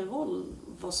spelar ingen roll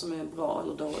vad som är bra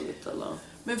eller dåligt. Eller...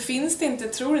 Men finns det inte,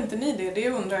 tror inte ni det? Det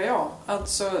undrar jag.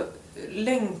 Alltså,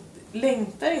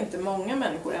 längtar inte många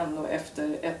människor ändå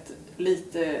efter ett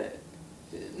lite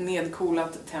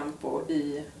nedkolat tempo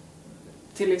i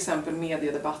till exempel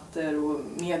mediedebatter och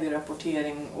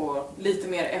medierapportering och lite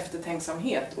mer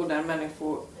eftertänksamhet och där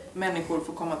människor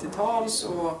får komma till tals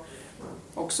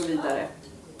och så vidare?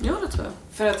 Ja, det tror jag.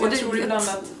 För att jag tror ibland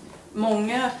att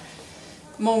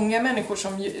många människor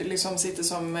som liksom sitter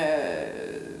som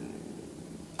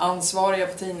ansvariga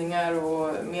på tidningar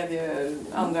och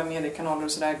andra mediekanaler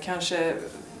och sådär kanske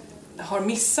har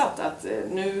missat att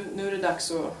nu är det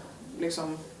dags att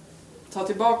liksom ta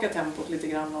tillbaka tempot lite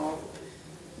grann, och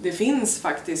det finns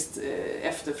faktiskt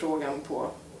efterfrågan på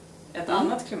ett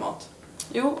annat klimat.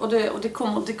 Jo, och det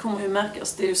kommer ju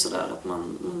märkas. Det är ju sådär att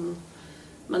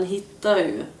man hittar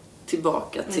ju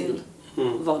tillbaka till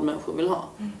vad människor vill ha.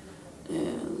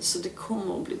 Så det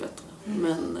kommer att bli bättre.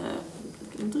 Men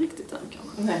inte riktigt än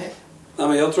kanske. Nej. Nej,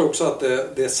 men jag tror också att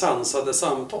det sansade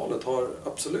samtalet har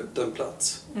absolut en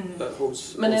plats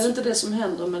hos... Men är det inte det som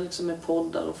händer med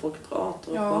poddar och folk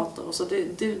pratar och pratar? Och så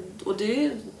det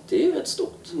är ju rätt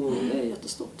stort. Det är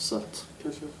jättestort. Så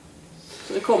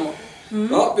det kommer.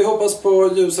 Ja, vi hoppas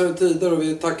på ljusare tider och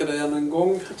vi tackar dig än en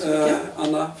gång,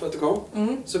 Anna, för att du kom.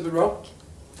 Superbra.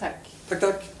 Tack.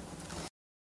 Tack.